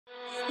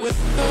What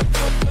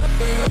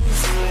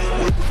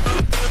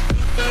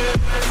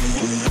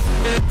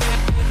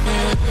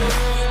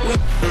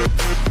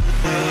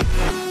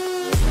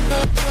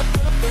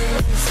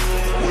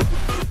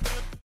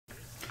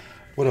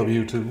up,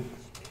 YouTube?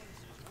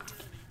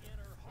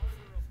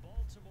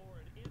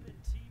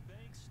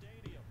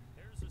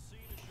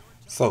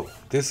 So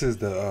this is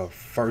the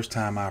first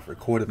time I've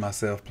recorded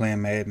myself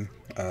playing Madden.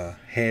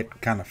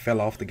 Had kind of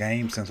fell off the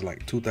game since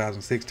like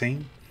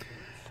 2016,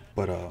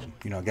 but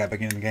you know, I got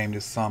back into the game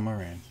this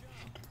summer and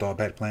started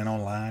back playing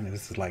online. And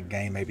this is like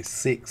game maybe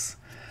 6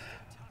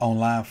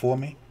 online for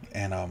me,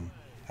 and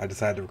I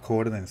decided to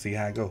record it and see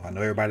how it go. I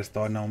know everybody's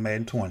starting on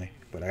Madden 20,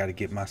 but I got to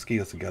get my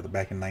skills together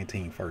back in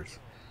 19 first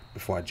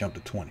before I jump to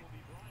 20.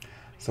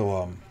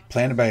 So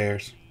playing the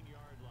Bears.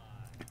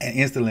 And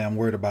instantly, I'm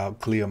worried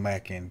about Khalil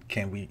Mack and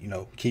can we,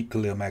 keep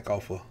Khalil Mack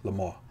off of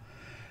Lamar.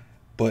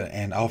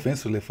 And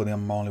offensively for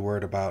them, I'm only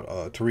worried about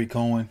Tariq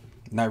Cohen.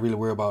 Not really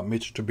worried about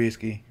Mitch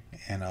Trubisky,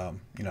 and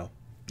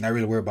not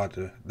really worried about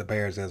the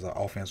Bears as an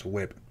offensive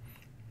weapon.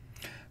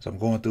 So I'm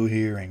going through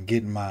here and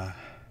getting my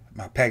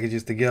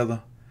packages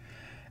together.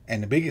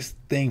 And the biggest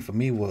thing for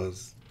me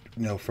was,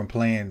 from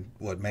playing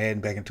Madden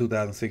back in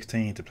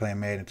 2016 to playing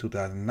Madden in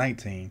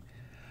 2019,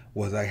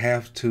 was I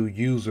have to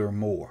user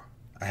more.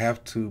 I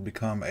have to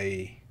become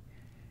a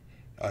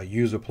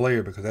user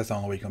player because that's the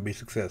only way you're going to be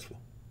successful.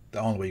 The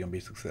only way you're going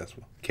to be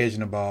successful. Catching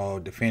the ball,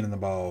 defending the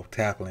ball,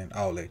 tackling,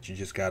 all that. You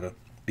just got to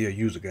be a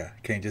user guy.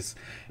 You can't just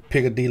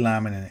pick a D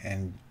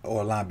lineman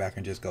or a linebacker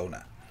and just go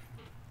now.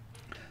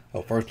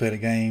 So first play of the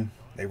game,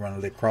 they run a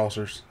little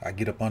crossers. I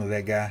get up under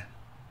that guy.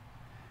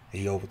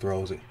 He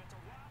overthrows it.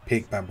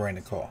 Picked by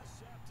Brandon Carr.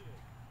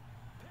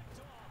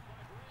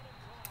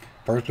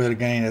 First play of the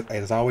game,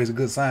 it's always a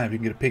good sign if you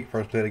can get a pick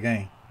first play of the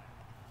game.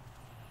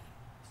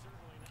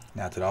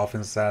 Now to the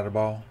offensive side of the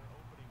ball.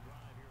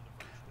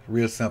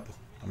 Real simple.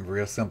 I'm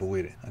real simple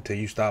with it. Until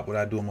you stop what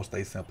I do, I'm going to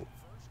stay simple.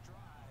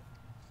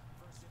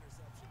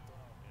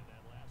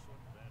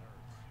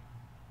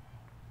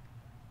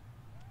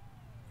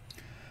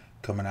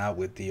 Coming out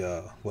with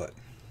the,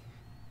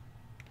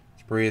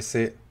 spread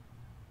set.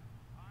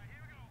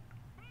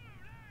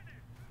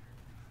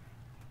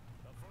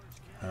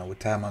 With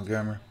Ty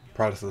Montgomery.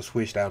 Probably should have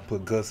switched out and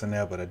put Gus in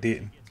there, but I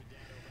didn't.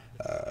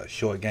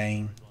 Short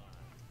game.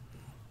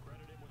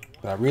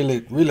 But I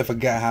really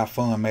forgot how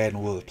fun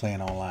Madden was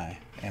playing online.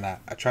 And I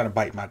try to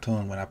bite my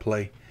tongue when I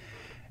play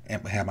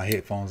and have my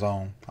headphones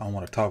on. I don't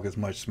want to talk as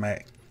much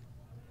smack.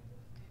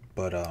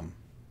 But I'm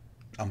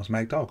a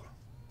smack talker.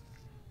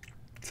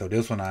 So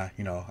this one I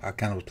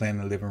kind of was playing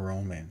in the living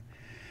room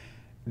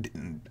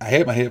and I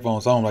had my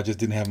headphones on, but I just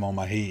didn't have them on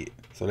my head.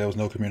 So there was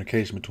no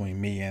communication between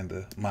me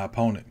and my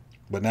opponent.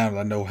 But now that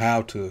I know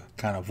how to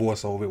kind of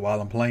voice over it while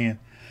I'm playing,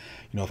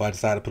 if I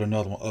decide to put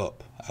another one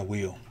up, I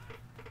will.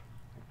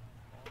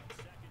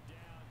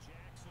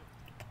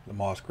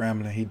 Lamar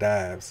scrambling, he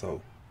dives,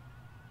 so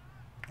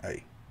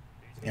hey,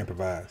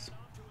 improvise.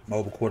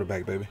 Mobile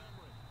quarterback, baby.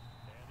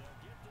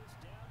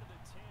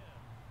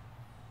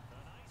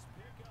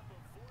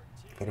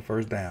 For the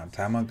first down,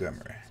 Ty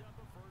Montgomery.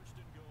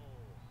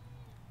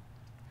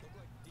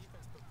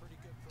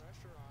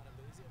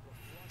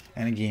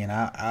 And again,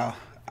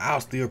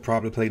 I'll still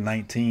probably play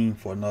 19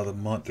 for another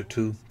month or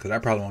two, because I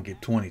probably won't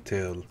get 20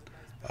 till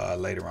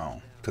later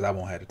on, because I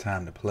won't have the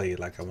time to play it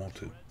like I want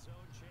to.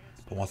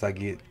 But once I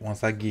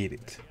get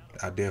it,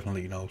 I'll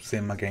definitely,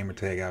 send my gamer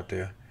tag out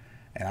there.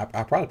 And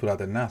I'll probably put out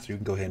there now so you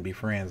can go ahead and be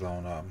friends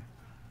on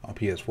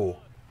PS4.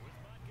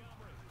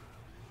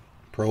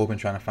 Probing,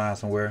 trying to find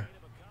somewhere.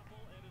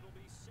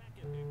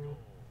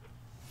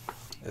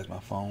 As my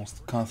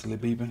phone's constantly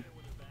beeping.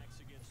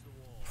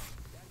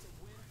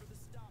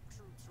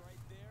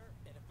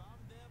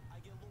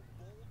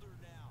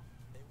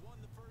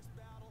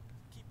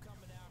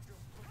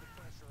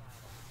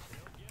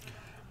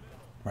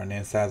 Run the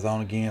inside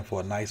zone again for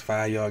a nice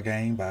 5-yard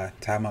gain by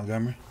Ty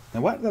Montgomery.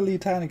 Now, why did I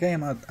leave Ty in the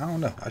game? I don't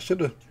know. I should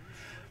have.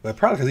 But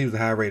probably because he was a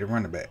high-rated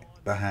running back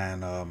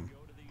behind.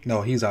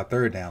 No, he's our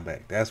third down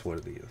back. That's what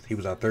it is. He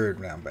was our third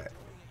down back.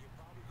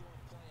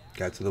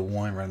 Got to the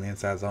 1, run the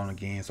inside zone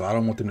again. So I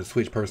don't want them to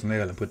switch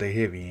personnel and put their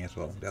heavy in.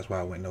 So that's why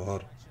I went no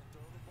huddle.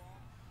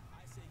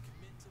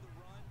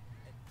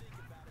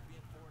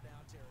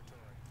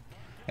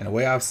 And the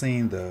way I've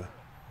seen the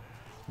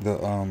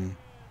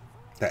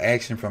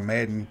action from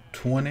Madden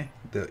 20,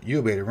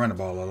 you'll be able to run the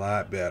ball a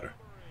lot better.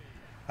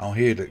 I don't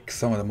hear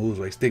some of the moves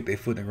where they stick their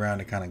foot in the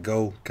ground and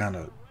kind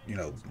of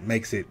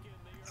makes it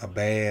a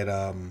bad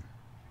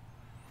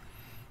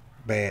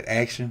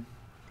action.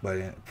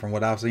 But from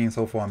what I've seen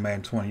so far in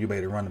Madden 20, you'll be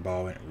able to run the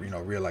ball in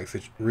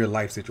real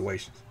life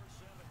situations.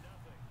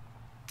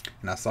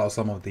 And I saw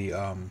some of the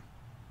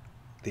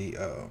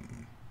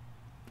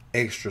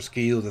extra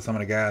skills that some of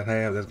the guys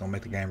have. That's gonna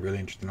make the game really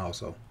interesting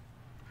also.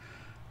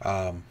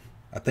 I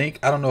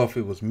don't know if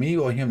it was me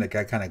or him that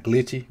got kind of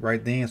glitchy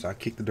right then, so I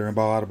kicked the darn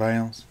ball out of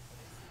bounds.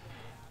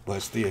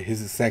 But still,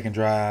 his second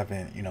drive,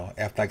 and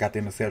after I got the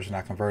interception,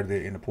 I converted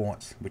it into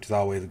points, which is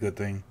always a good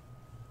thing.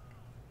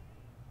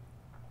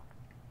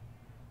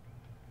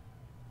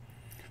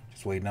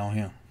 Just waiting on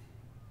him.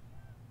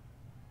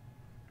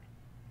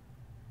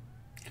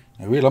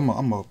 And really,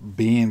 I'm a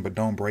bend but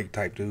don't break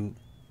type dude.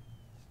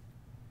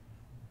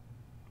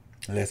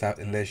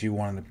 Unless you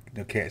one of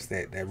the cats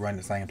that run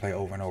the same play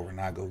over and over, and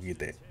I go get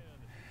that.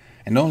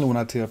 And normally when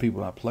I tell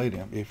people I play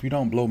them, if you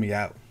don't blow me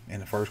out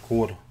in the first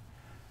quarter,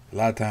 a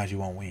lot of times you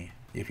won't win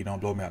if you don't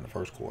blow me out in the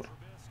first quarter.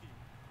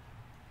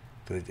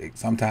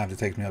 Sometimes it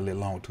takes me a little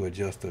longer to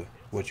adjust to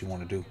what you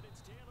want to do.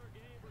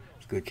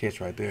 It's a good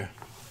catch right there.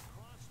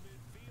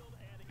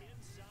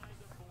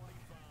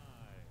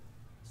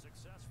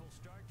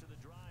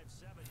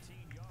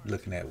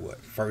 Looking at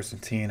what, 1st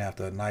and 10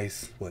 after a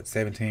nice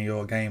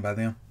 17-yard game by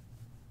them.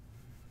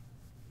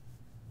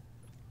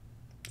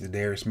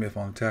 Darius Smith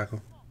on the tackle.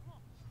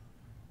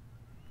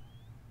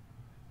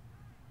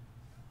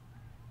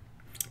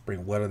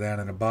 Bring Weather down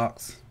in the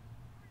box.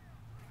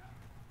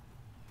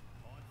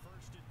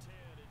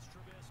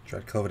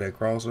 Try to cover that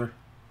crosser.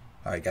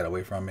 All right, got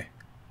away from me.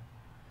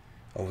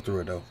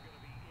 Overthrew it though.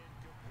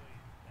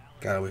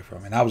 Got away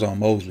from me. And I was on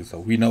Mosley, so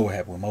we know what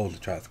happened when Mosley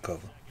tries to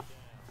cover.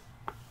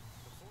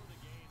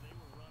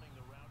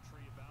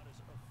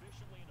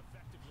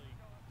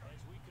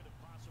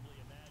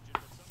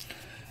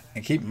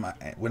 And keep in mind,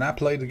 when I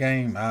play the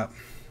game, I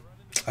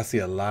see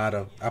a lot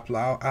of I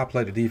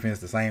play the defense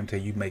the same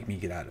till you make me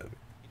get out of it.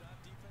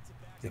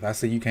 If I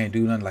see you can't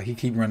do nothing, like he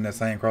keep running that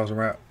same crossing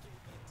route,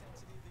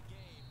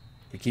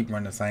 I'm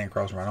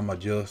gonna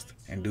adjust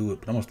and do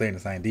it. But I'm gonna stay in the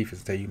same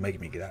defense until you make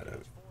me get out of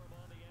it.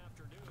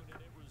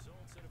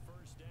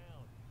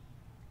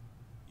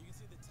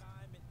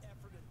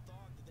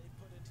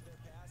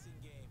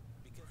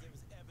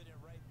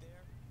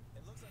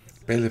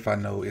 Especially if I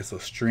know it's a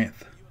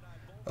strength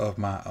of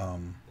my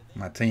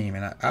my team,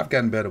 and I've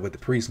gotten better with the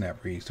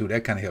pre-snap reads too.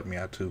 That kind of helped me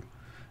out too.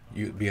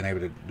 You being able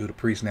to do the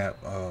pre-snap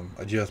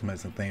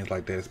adjustments and things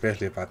like that,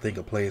 especially if I think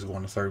a play is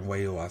going a certain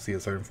way or I see a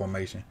certain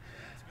formation.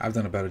 I've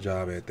done a better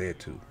job at that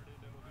too.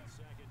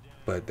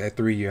 But that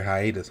 3-year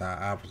hiatus,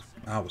 I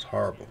was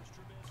horrible.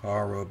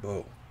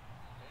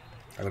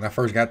 Like when I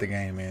first got the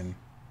game in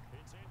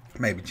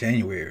maybe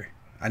January,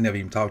 I never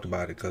even talked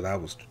about it because I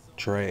was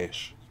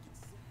trash.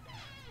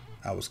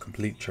 I was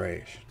complete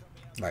trash.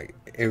 Like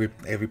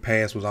every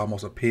pass was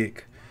almost a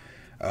pick.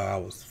 I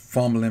was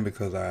fumbling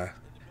because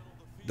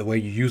the way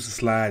you used to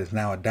slide is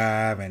now a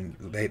dive, and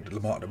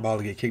the ball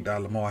to get kicked out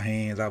of Lamar's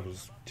hands. I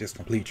was just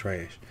complete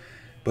trash.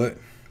 But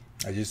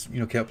I just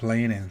kept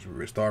playing and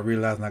started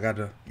realizing I got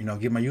to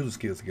get my user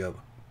skills together.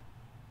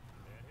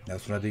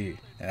 That's what I did,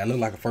 and I looked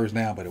like a first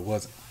down, but it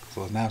wasn't.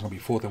 So now it's gonna be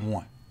 4th and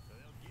 1.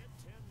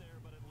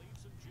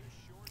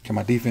 Can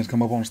my defense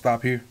come up on the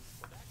stop here?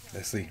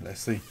 Let's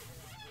see.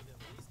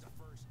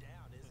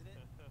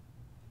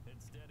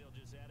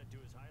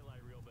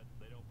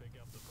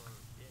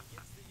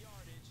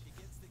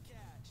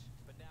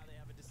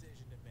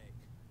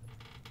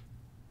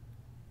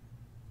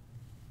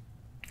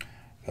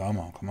 Come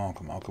on.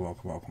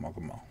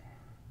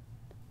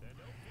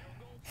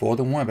 4th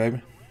and 1,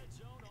 baby.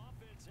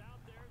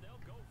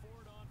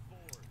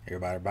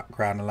 Everybody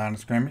crowding the line of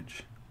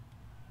scrimmage.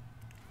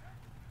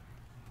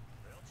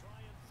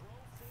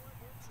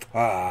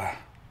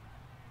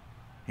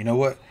 You know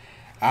what?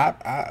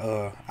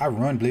 I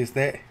run blitz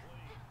that,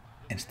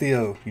 and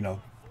still,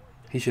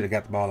 he should have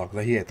got the ball off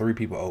because he had 3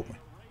 people open.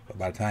 But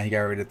by the time he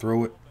got ready to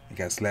throw it, he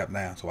got slapped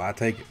down. So I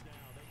take it.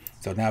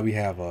 So now we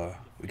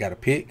got a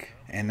pick,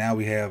 and now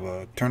we have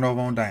a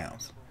turnover on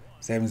downs.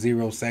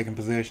 7-0, second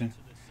possession.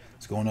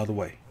 It's going the other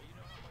way.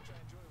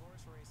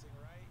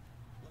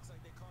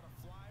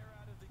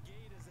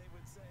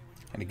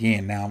 And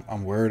again, now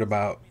I'm worried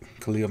about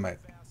Khalil Mack.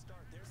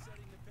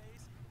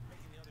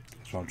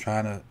 So I'm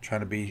trying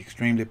to be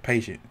extremely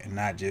patient and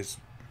not just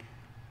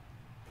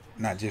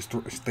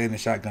stay in the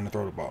shotgun to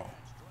throw the ball.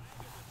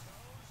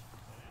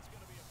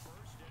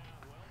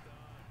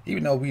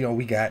 Even though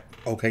we got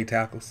okay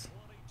tackles,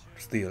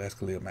 still that's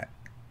Khalil Mack.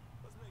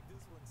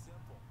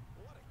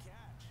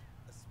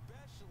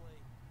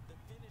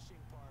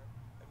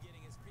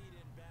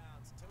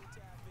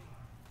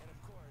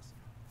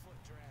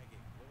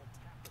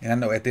 And I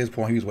know at this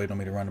point he was waiting on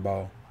me to run the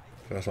ball.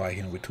 So that's why I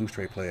hit him with 2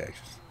 straight play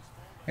actions.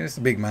 And it's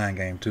a big mind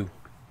game too.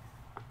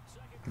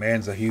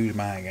 Madden's a huge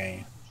mind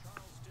game.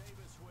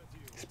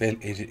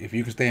 If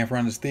you can stay in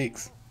front of the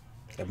sticks,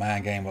 the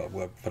mind game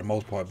will, for the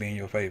most part, be in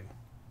your favor.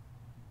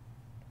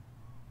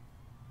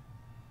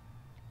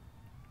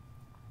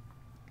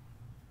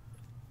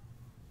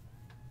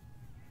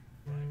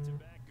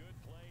 Back-to-back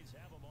good plays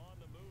have them on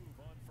the move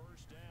on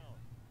 1st down.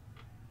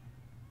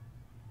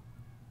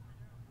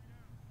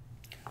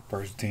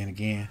 1st and 10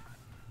 again.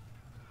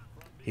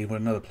 Hit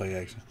with another play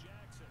action.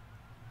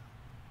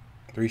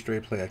 3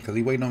 straight play actions. Because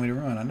he's waiting on me to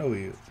run. I know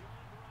he is.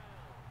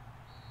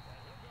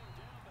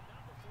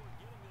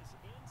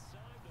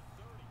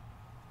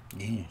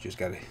 Yeah, you just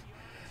gotta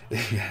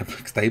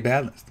stay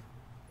balanced.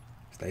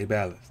 Stay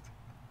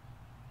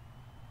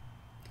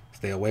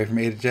away from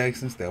Eddie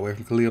Jackson. Stay away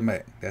from Khalil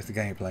Mack. That's the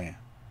game plan.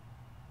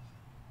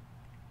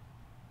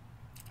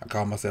 I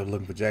call myself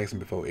looking for Jackson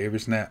before every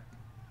snap.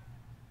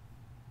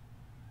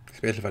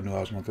 especially if I knew I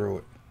was going to throw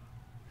it.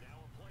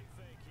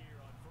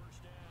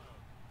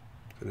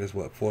 So this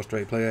what, 4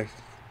 straight play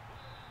actions?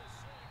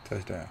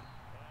 Touchdown.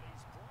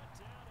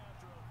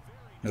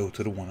 No,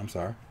 to the 1. I'm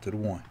sorry, to the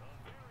 1.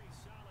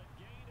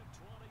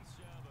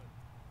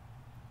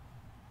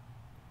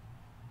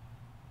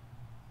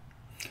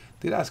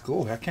 Did I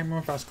score? I can't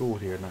remember if I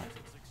scored here or not.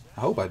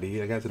 I hope I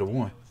did. I got to the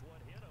 1.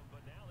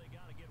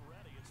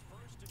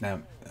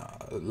 Now,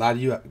 a lot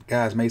of you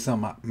guys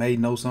may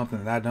know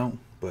something that I don't,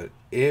 but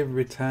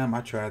every time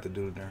I tried to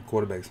do it during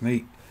quarterback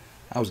sneak,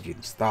 I was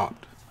getting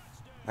stopped.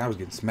 I was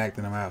getting smacked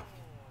in the mouth.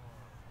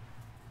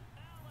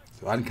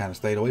 So I kind of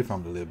stayed away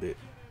from it a little bit.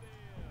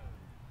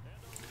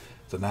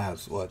 So now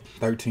it's what,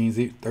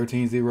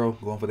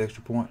 13-0, going for the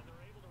extra point.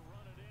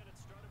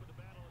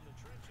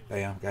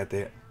 Bam, got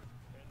that.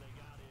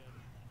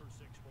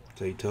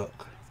 So he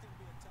took.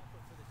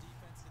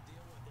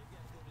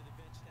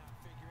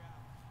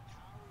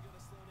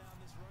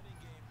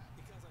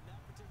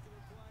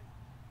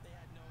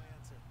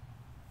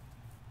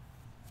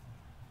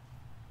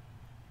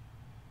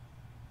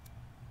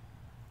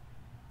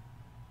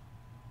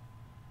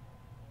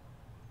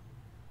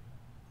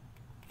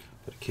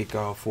 For the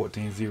kickoff,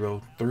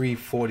 14-0,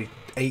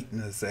 3:48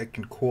 in the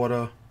second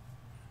quarter.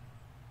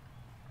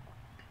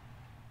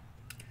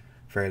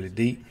 Fairly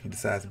deep. He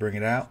decides to bring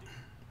it out.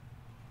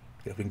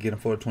 If we can get him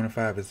for the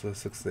 25, it's a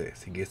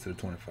success. He gets to the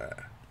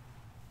 25.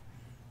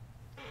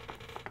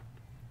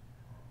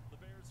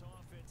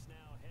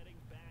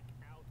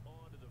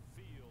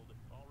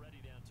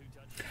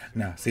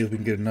 Now, see if we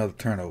can get another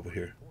turnover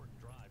here.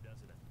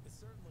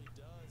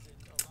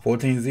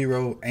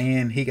 14-0,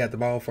 and he got the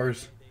ball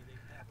first.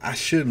 I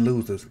shouldn't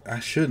lose this. I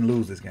shouldn't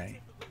lose this game.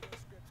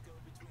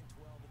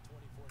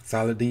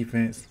 Solid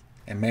defense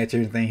and match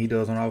everything he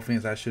does on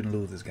offense. I shouldn't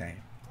lose this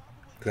game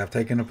because I've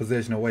taken the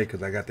possession away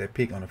because I got that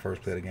pick on the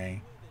first play of the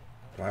game.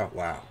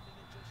 Wow.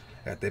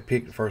 Got that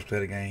pick the first play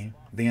of the game.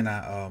 Then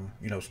I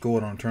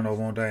scored on a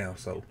turnover on down.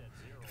 So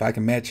if I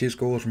can match his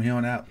scores from here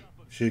on out,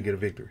 should get a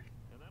victory.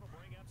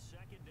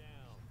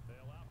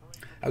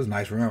 That was a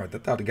nice run. I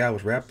thought the guy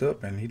was wrapped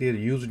up and he did a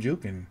user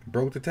juke and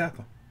broke the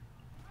tackle.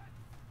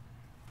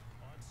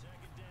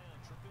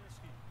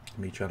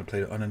 Me trying to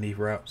play the underneath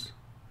routes.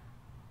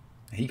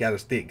 He got a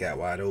stick, got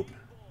wide open,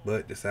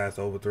 but decides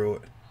to overthrow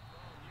it.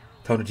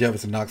 Tony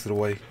Jefferson knocks it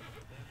away,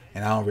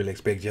 and I don't really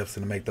expect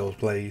Jefferson to make those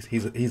plays.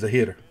 He's a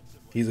hitter.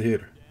 He's a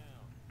hitter.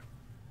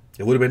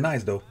 It would have been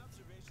nice though.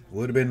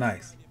 Would have been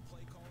nice.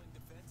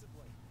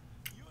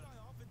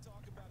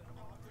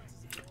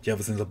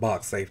 Jefferson's a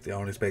box safety. I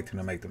don't expect him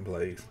to make them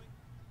plays.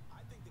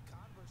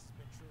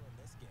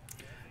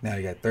 Now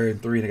they got 3rd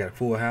and 3. They got a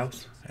full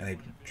house, and they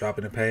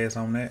dropping the pass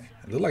on that.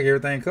 It looked like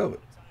everything covered.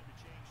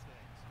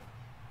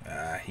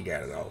 He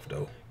got it off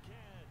though.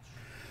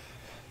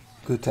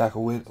 Good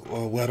tackle with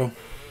Weddle.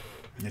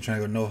 They're trying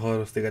to go no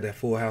huddle. Still got that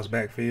full house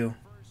backfield.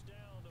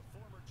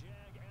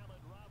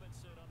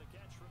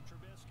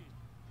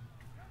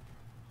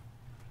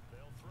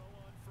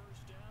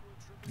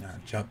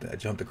 I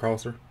jumped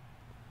across her.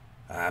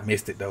 I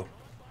missed it though.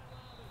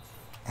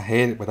 I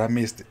had it, but I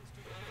missed it.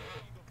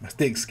 My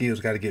stick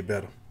skills got to get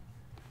better.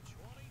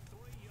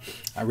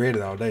 I read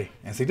it all day,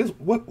 and see this is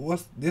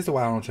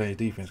why I don't change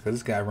defense, because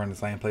this guy run the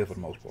same play for the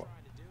most part.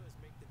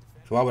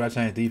 So why would I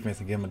change defense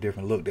and give him a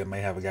different look that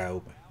may have a guy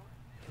open?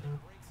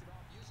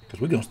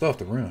 Because we're gonna stuff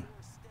the run.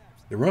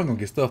 The run gonna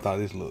get stuffed out of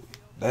this look.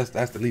 That's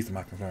the least of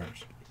my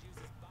concerns.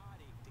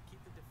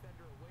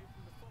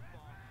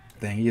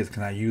 Thing is,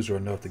 can I use her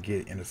enough to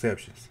get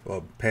interceptions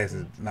or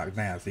passes knocked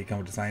down? So he come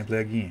with the same play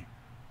again.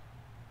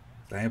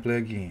 Same play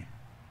again.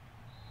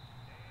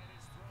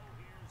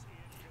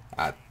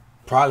 I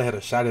probably had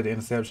a shot at the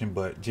interception,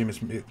 but Jimmy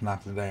Smith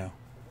knocked it down.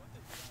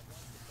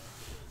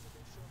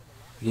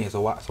 Again, so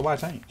why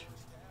change?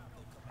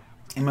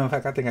 As a matter of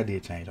fact, I think I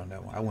did change on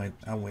that one. I went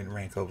and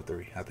ran cover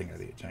 3. I think I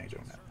did change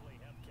on that.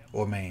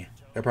 Or man.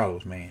 That probably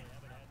was man.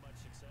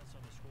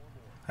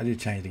 I did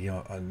change to give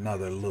him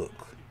another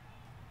look.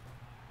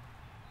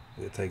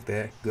 We'll take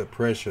that. Good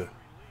pressure.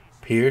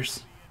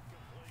 Pierce.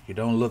 You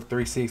don't look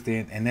 360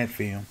 in that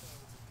film.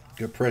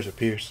 Good pressure,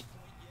 Pierce.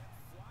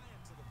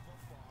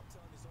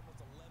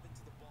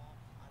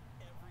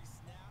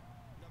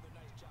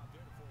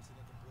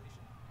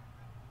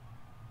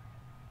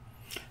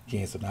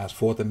 Again, so now it's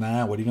 4th and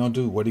 9. What are you going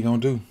to do? What are you going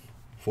to do?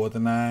 4th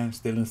and 9.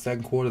 Still in the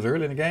second quarter. It's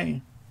early in the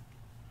game.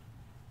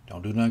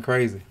 Don't do nothing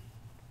crazy.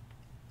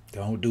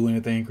 Don't do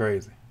anything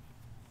crazy.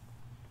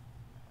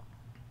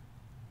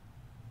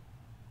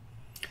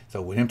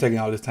 So with him taking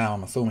all this time,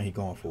 I'm assuming he's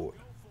going for it.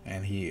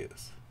 And he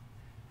is.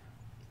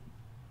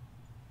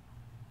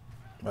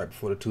 Right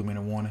before the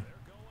 2-minute warning.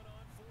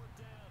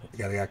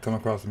 Got a guy come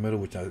across the middle,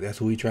 which that's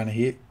who he's trying to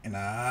hit. And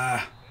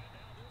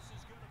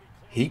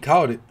he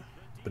caught it,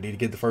 but need to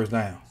get the first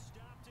down.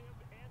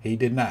 He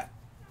did not.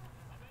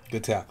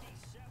 Good tackle.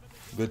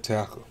 Good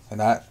tackle.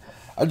 And I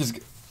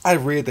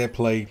read that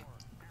play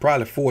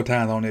probably 4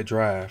 times on that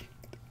drive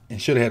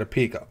and should have had a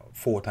pick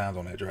 4 times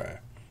on that drive.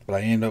 But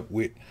I end up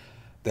with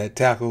that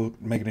tackle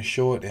making it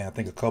short and I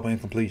think a couple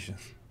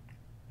incompletions.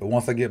 But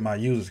once I get my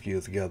user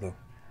skills together,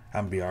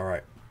 I'm gonna be all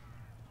right.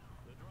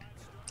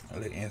 A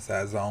little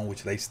inside zone,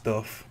 which they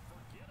stuff.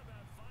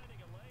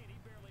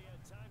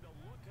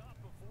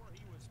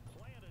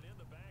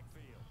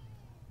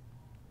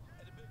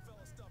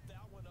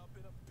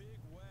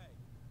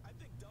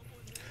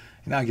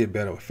 And I get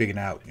better at figuring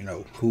out,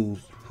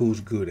 who's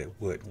good at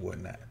what and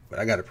whatnot. But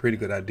I got a pretty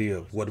good idea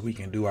of what we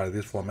can do out of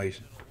this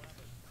formation.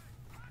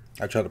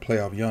 I try to play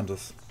off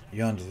Yonder's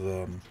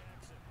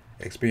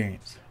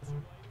experience.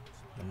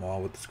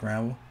 Lamar with the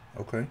scramble.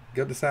 Okay,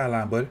 get up the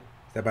sideline, buddy.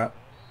 Step out.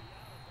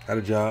 Got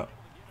a job.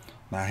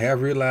 Now I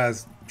have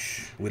realized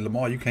with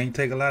Lamar you can't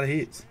take a lot of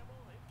hits,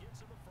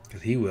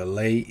 because he will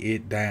lay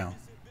it down.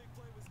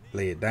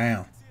 Lay it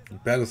down. You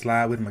better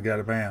slide with him and get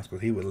out of bounds,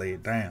 because he will lay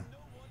it down.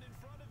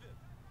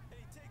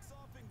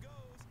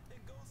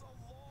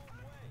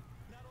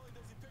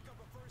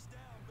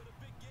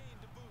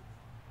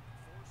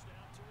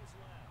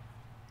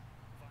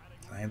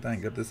 Same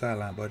thing, get up the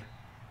sideline, buddy.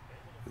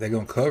 If they're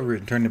going to cover it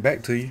and turn it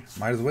back to you,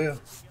 might as well.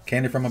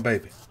 Candy from a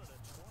baby.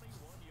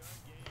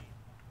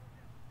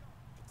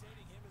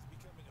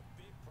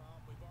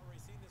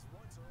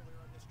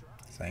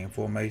 Same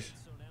formation.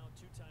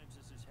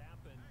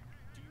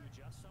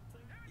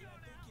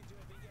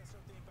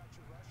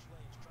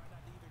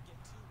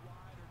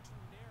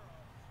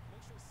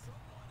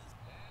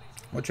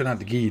 I'm trying not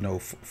to give you no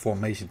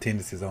formation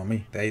tendencies on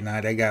me.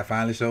 That guy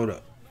finally showed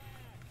up.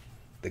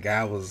 The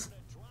guy was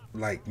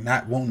like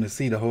not wanting to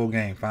see the whole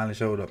game. Finally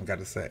showed up and got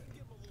the sack.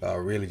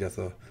 Really just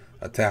a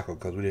tackle,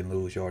 because we didn't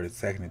lose yardage.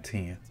 2nd and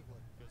 10.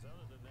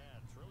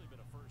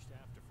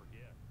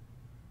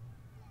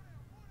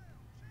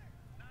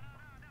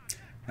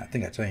 I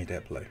think I changed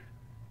that play.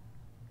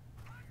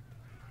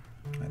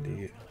 I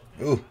did.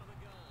 Ooh,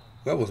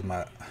 what was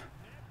my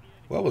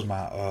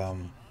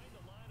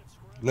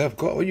left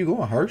guard? Where you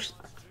going, Hurst?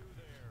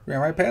 Ran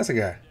right past a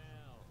guy.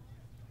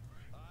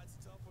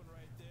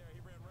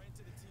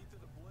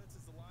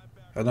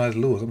 Oh no, that's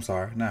Lewis. I'm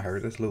sorry, not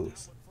Hurst. That's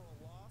Lewis.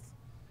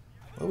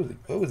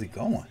 Where was he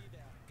going?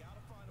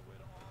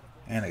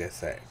 And I got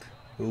sacked.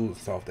 Ooh,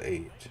 it's off the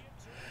edge.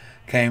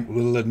 Came with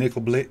a little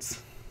nickel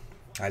blitz.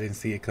 I didn't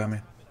see it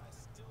coming.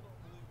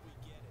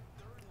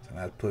 So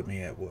that put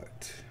me at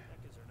what?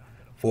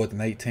 4th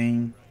and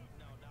 18.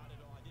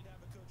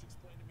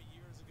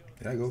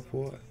 Did I go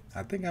for it?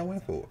 I think I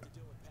went for it.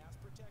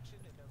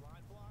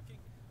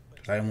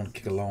 I didn't want to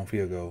kick a long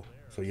field goal.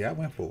 So yeah, I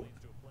went for it.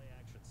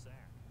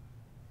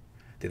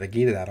 Did I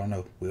get it? I don't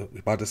know. We're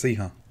about to see,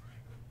 huh?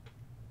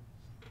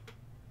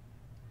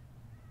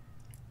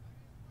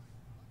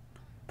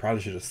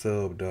 Probably should have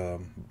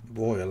subbed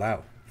Boyle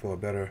out for a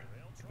better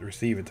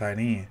receiving tight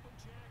end.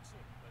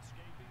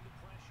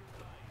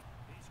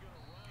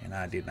 And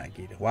I did not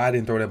get it. Why I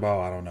didn't throw that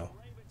ball, I don't know.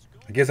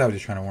 I guess I was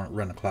just trying to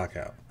run the clock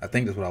out. I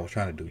think that's what I was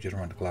trying to do, just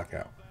run the clock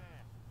out.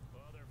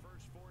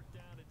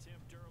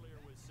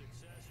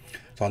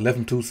 So I left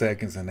them 2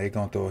 seconds, and they're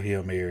going to throw a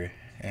Hail Mary,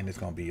 and it's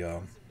going to be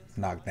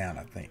knocked down,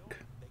 I think.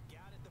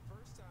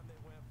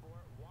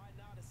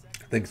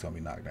 I think it's going to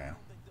be knocked down.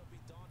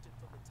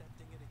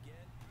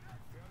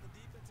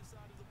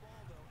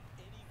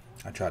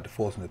 I tried to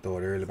force him to throw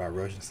it early by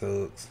rushing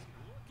Suggs.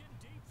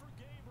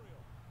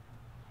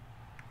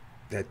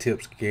 That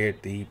tip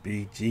scared the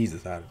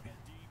Jesus out of me.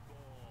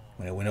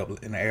 When it went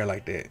up in the air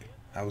like that,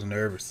 I was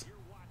nervous.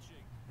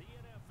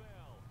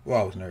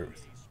 Well, I was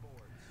nervous.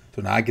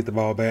 So now I get the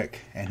ball back,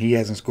 and he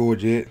hasn't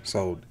scored yet.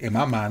 So in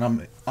my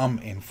mind, I'm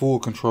in full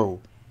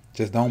control.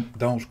 Just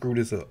don't screw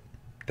this up.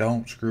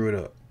 Don't screw it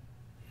up.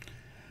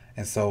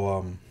 And so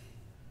I'm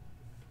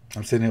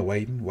sitting there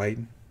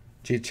waiting,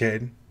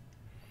 chit-chatting,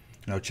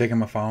 checking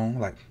my phone,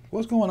 like,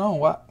 what's going on?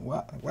 Why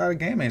the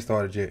game ain't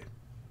started yet?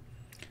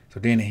 So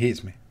then it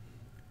hits me.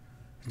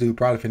 This dude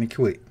probably finna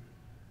quit.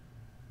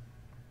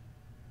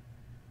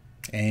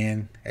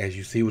 And as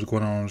you see what's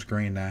going on the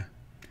screen now,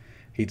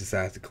 he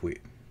decides to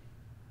quit.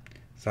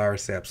 Sorry,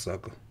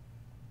 sapsucker.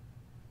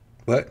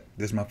 But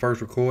this is my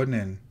first recording,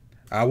 and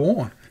I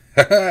won.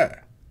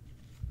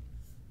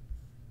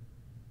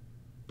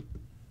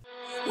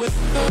 With